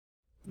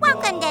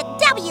Listen to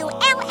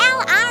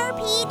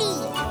WLLRPD,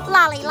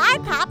 Lolly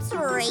Lollipop's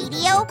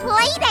Radio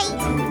Playdate.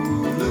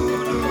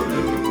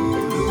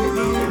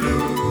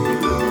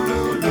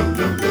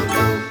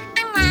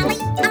 I'm Lolly,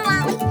 and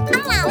I'm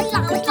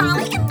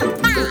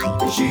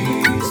five.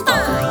 She's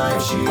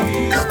five, she's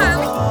I'm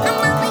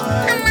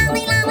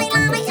Lolly,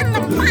 and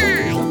I'm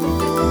five.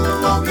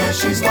 Oh, yes,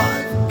 she's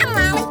five. I'm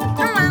Lolly,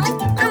 and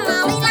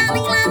I'm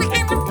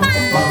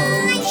five.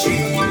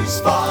 She's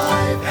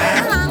five.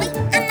 I'm Lolly,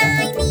 and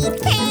I need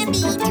candy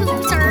to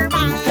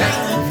survive.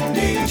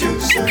 Candy to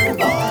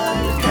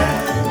survive.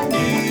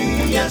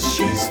 Candy, yes,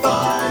 she's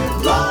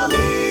five. Lolly.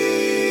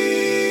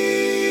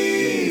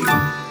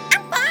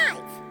 I'm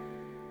five.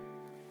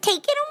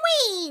 Take it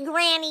away,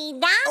 Granny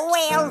Doc.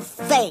 Well,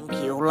 thank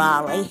you,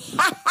 Lolly.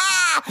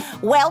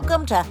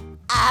 Welcome to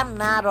I'm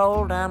Not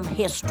Old, I'm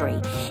History.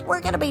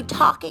 We're going to be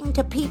talking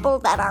to people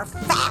that are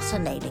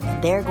fascinating,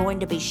 and they're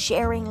going to be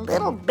sharing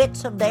little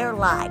bits of their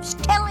lives,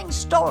 telling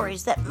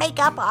stories that make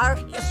up our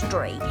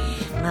history.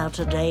 Now,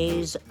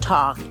 today's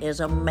talk is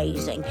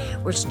amazing.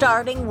 We're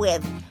starting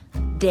with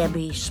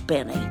Debbie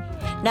Spinney.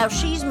 Now,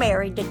 she's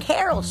married to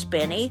Carol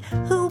Spinney,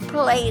 who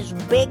plays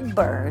Big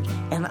Bird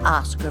and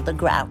Oscar the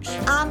Grouch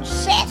on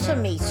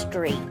Sesame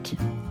Street.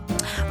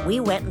 We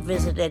went and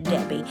visited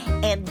Debbie,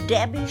 and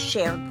Debbie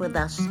shared with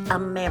us a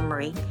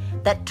memory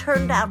that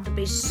turned out to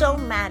be so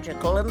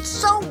magical and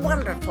so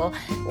wonderful,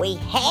 we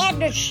had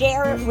to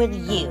share it with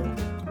you.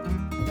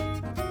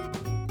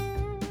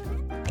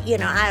 You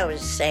know, I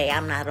always say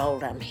I'm not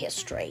old, I'm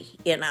history,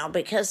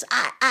 because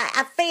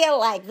I feel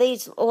like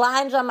these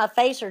lines on my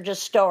face are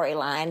just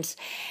storylines.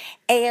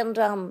 And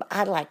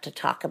I'd like to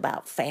talk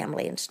about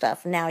family and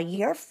stuff. Now,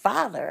 your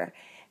father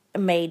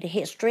made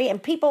history,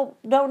 and people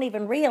don't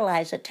even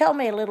realize it. Tell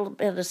me a little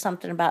bit of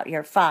something about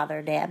your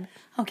father, Deb.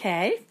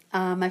 Okay.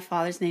 My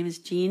father's name is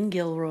Gene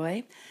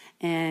Gilroy,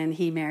 and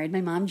he married my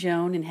mom,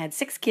 Joan, and had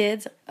 6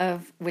 kids,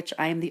 of which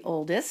I am the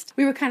oldest.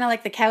 We were kind of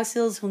like the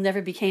Cowsills who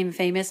never became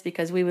famous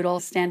because we would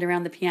all stand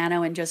around the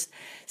piano and just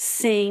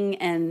sing,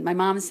 and my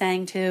mom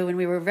sang too, and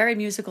we were a very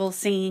musical,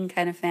 singing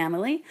kind of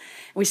family.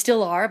 We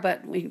still are,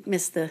 but we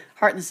miss the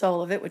heart and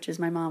soul of it, which is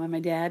my mom and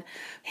my dad.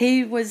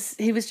 He was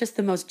just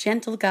the most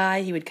gentle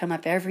guy. He would come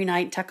up every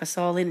night, tuck us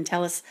all in, and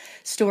tell us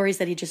stories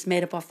that he just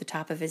made up off the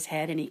top of his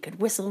head, and he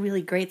could whistle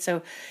really great.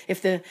 So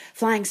if the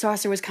flying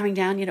saucer was coming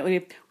down,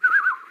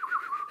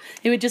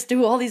 he would just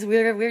do all these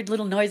weird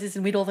little noises,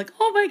 and we'd all think,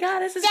 oh my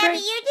God, this is Debbie,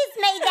 great. you just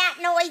made that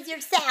noise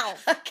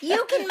yourself. Okay.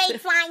 You can make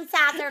flying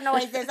saucer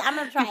noises. I'm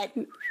going to try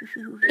it.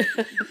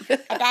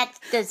 That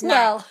does not.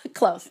 Well,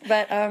 close.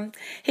 But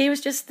he was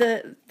just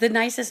the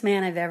nicest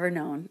man I've ever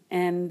known,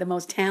 and the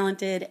most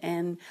talented,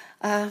 and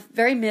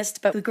very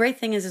missed. But the great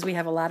thing is we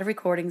have a lot of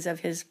recordings of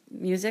his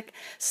music.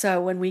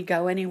 So when we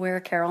go anywhere,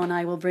 Carol and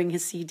I will bring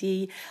his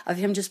CD of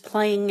him just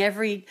playing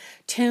every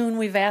tune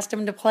we've asked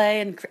him to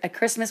play. And at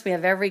Christmas, we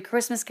have every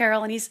Christmas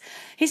carol, and he's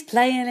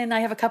playing, and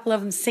I have a couple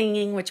of them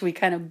singing, which we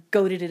kind of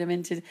goaded him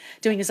into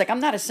doing. He's like, I'm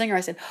not a singer.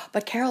 I said,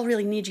 but Carol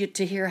really needs you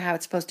to hear how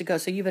it's supposed to go,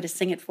 so you better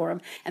sing it for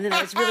him. And then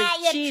I was really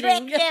you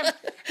cheating. Tricked him.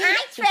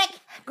 I trick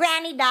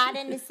Granny Dot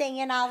into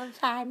singing all the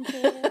time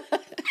too.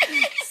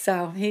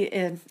 So he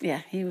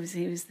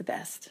was the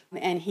best,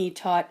 and he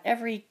taught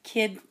every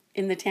kid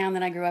in the town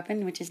that I grew up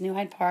in, which is New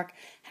Hyde Park,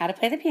 how to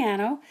play the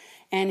piano.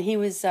 And he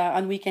was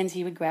on weekends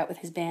he would go out with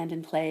his band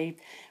and play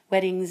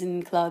weddings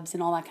and clubs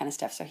and all that kind of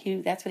stuff. So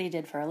that's what he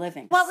did for a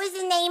living. What was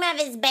the name of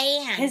his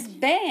band? His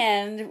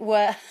band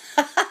was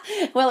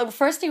well. At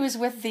first he was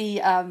with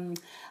the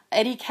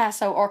Eddie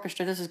Casso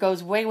Orchestra. This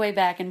goes way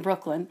back in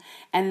Brooklyn,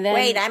 and then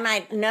Wait, I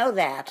might know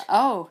that.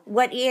 Oh,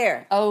 What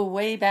year? oh,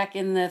 way back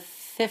in the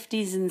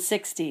 50s and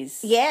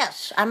 60s.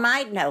 Yes, I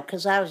might know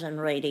because I was in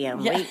radio.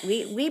 Yeah.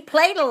 We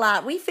played a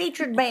lot. We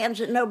featured bands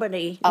that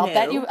nobody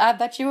knew. I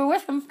bet you were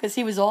with him because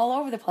he was all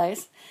over the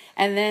place.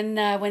 And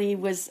then when he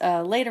was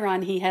later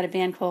on, he had a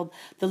band called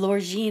the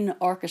Lorgine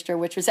Orchestra,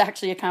 which was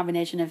actually a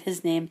combination of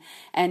his name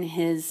and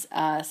his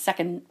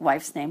second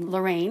wife's name,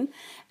 Lorraine.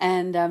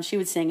 And she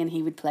would sing and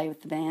he would play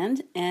with the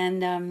band.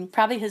 And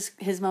probably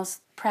his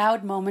most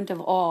proud moment of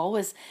all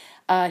was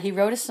he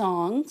wrote a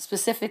song,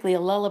 specifically a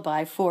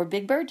lullaby, for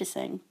Big Bird to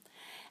sing.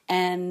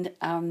 And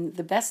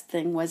the best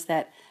thing was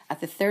that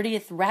at the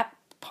 30th rap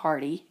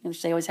party,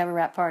 which they always have a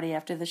rap party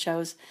after the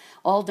show's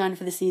all done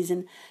for the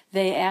season,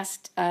 they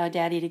asked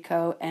Daddy to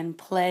go and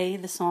play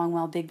the song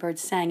while Big Bird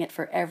sang it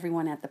for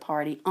everyone at the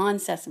party on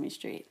Sesame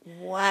Street.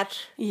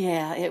 What?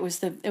 Yeah, it was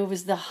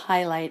the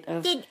highlight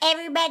of. Did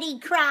everybody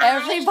cry?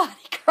 Everybody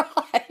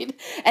cried,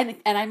 and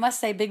I must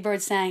say, Big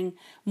Bird sang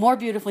more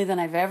beautifully than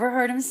I've ever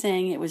heard him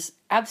sing. It was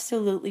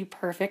absolutely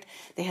perfect.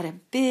 They had a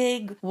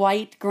big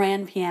white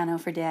grand piano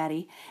for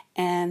Daddy,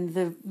 and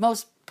the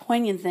most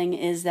poignant thing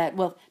is that,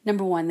 well,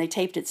 number one, they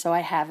taped it, so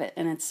I have it,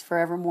 and it's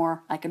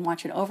forevermore. I can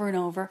watch it over and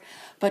over.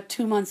 But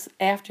 2 months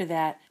after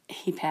that,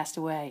 he passed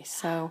away.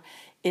 So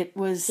It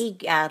was... He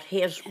got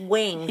his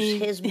wings,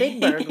 his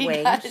Big Bird he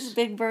wings. got his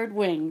Big Bird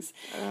wings.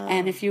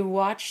 And if you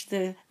watch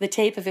the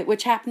tape of it,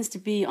 which happens to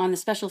be on the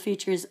special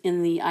features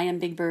in the I Am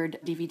Big Bird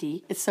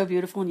DVD, it's so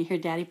beautiful, and you hear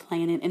Daddy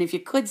playing it. And if you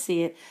could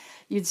see it,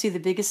 you'd see the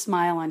biggest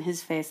smile on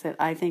his face that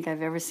I think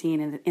I've ever seen.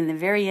 And in the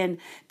very end,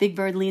 Big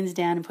Bird leans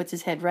down and puts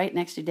his head right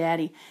next to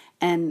Daddy.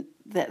 And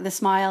the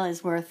smile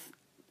is worth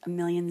 $1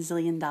 million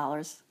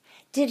zillion.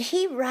 Did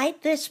he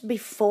write this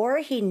before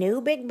he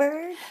knew Big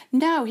Bird?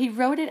 No, he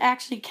wrote it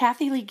actually.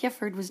 Kathy Lee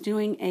Gifford was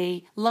doing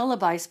a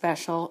lullaby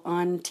special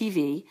on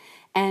TV,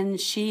 and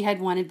she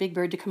had wanted Big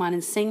Bird to come on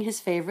and sing his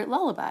favorite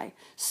lullaby.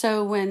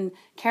 So when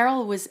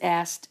Carol was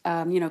asked,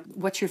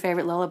 what's your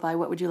favorite lullaby?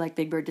 What would you like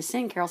Big Bird to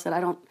sing? Carol said,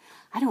 I don't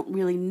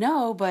really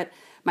know, but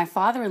my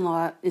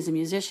father-in-law is a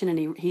musician,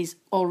 and he's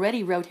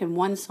already wrote him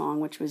one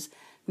song, which was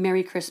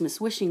Merry Christmas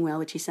Wishing Well,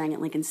 which he sang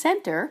at Lincoln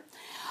Center,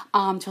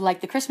 to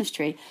like the Christmas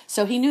tree.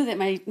 So he knew that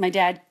my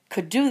dad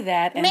could do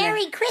that. And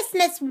Merry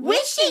Christmas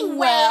Wishing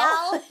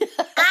Well.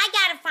 I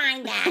gotta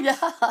find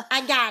that.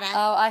 I gotta.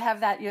 Oh, I have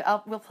that.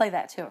 We'll play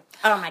that too.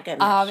 Oh, my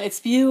goodness. It's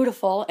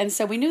beautiful. And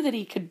so we knew that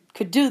he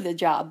could do the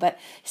job. But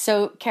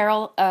so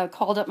Carol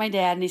called up my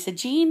dad, and he said,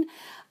 Gene,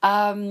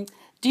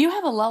 do you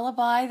have a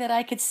lullaby that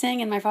I could sing?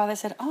 And my father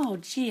said, oh,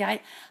 gee, I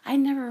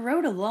never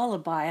wrote a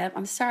lullaby.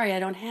 I'm sorry, I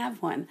don't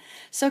have one.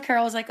 So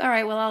Carol was like, all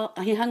right, well,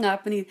 he hung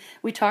up, and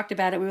we talked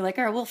about it. We were like,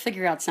 all right, we'll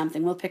figure out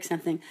something. We'll pick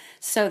something.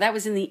 So that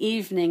was in the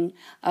evening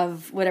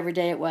of whatever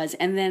day it was.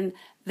 And then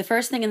the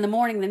first thing in the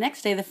morning, the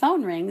next day, the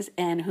phone rings,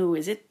 and who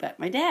is it but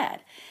my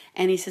dad?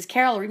 And he says,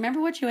 Carol, remember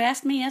what you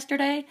asked me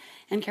yesterday?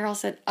 And Carol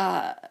said,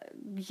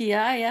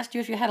 yeah, I asked you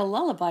if you had a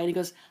lullaby. And he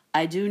goes,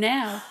 I do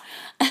now.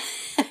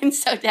 And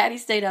so Daddy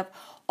stayed up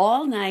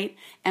all night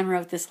and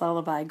wrote this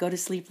lullaby, Go to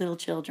Sleep, Little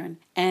Children.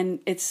 And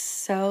it's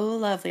so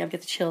lovely. I've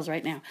got the chills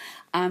right now.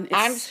 I'm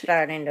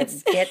starting to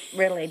get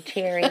really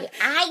teary.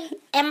 I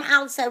am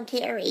also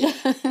teary.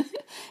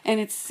 And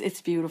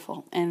it's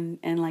beautiful. And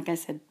like I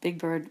said, Big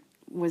Bird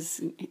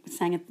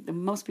sang it the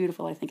most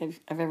beautiful I think I've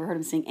ever heard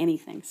him sing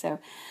anything. So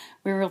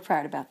we're real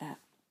proud about that.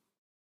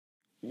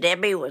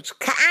 Debbie was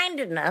kind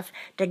enough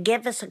to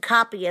give us a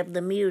copy of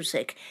the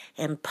music,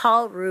 and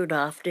Paul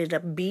Rudolph did a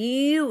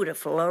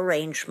beautiful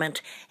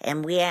arrangement,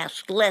 and we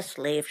asked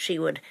Leslie if she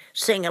would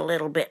sing a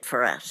little bit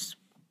for us.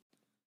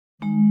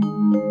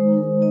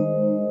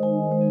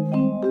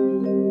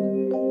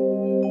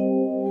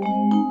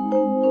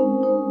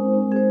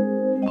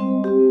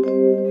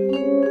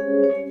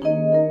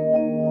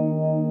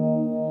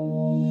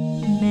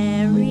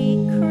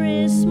 Merry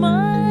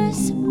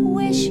Christmas,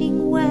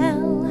 wishing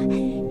well.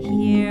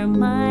 Hear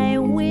my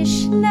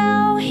wish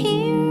now,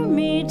 hear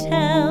me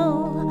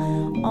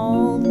tell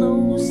all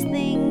those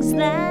things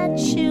that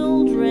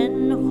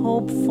children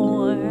hope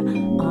for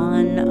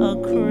on a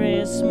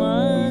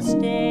Christmas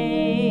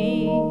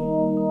day.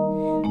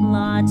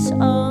 Lots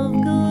of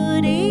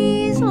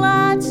goodies,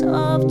 lots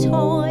of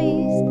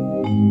toys,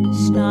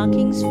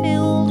 stockings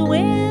filled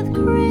with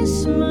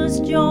Christmas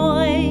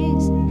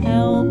joys,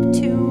 help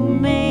to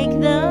make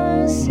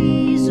the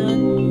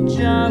season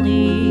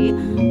jolly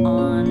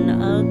on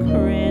a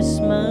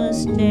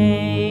Christmas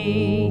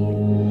day.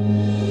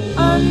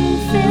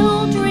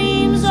 Unfilled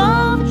dreams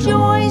of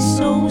joy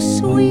so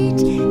sweet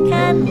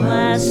can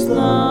last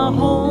the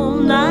whole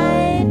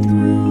night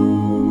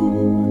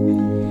through.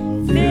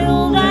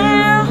 Fill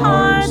their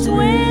hearts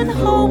with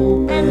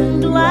hope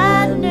and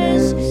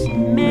gladness,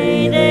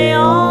 may they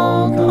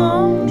all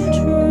come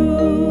true.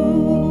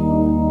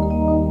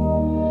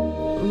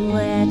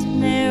 Let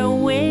their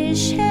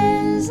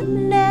wishes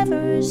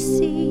never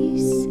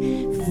cease,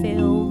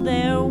 fill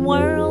their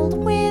world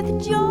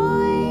with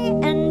joy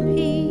and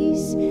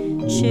peace.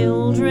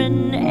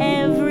 Children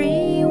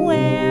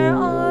everywhere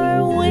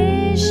are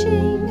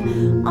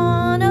wishing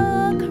on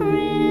a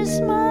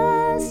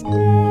Christmas day.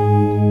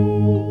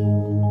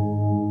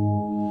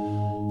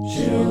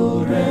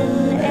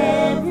 Children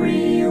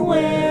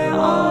everywhere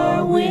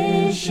are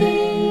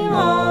wishing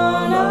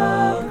on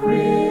a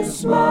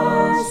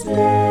Christmas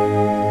day.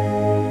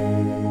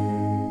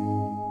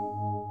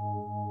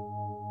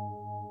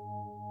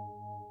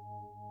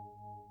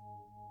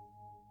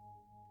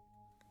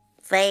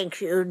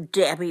 Thank you,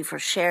 Debbie, for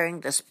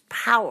sharing this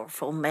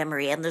powerful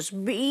memory and this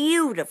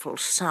beautiful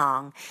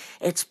song.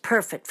 It's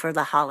perfect for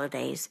the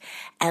holidays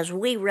as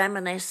we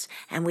reminisce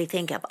and we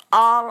think of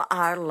all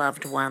our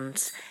loved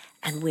ones,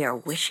 and we are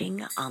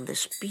wishing on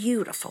this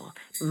beautiful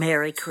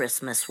Merry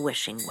Christmas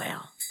wishing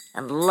well,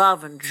 and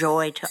love and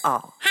joy to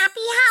all. Happy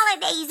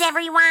holidays,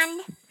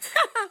 everyone.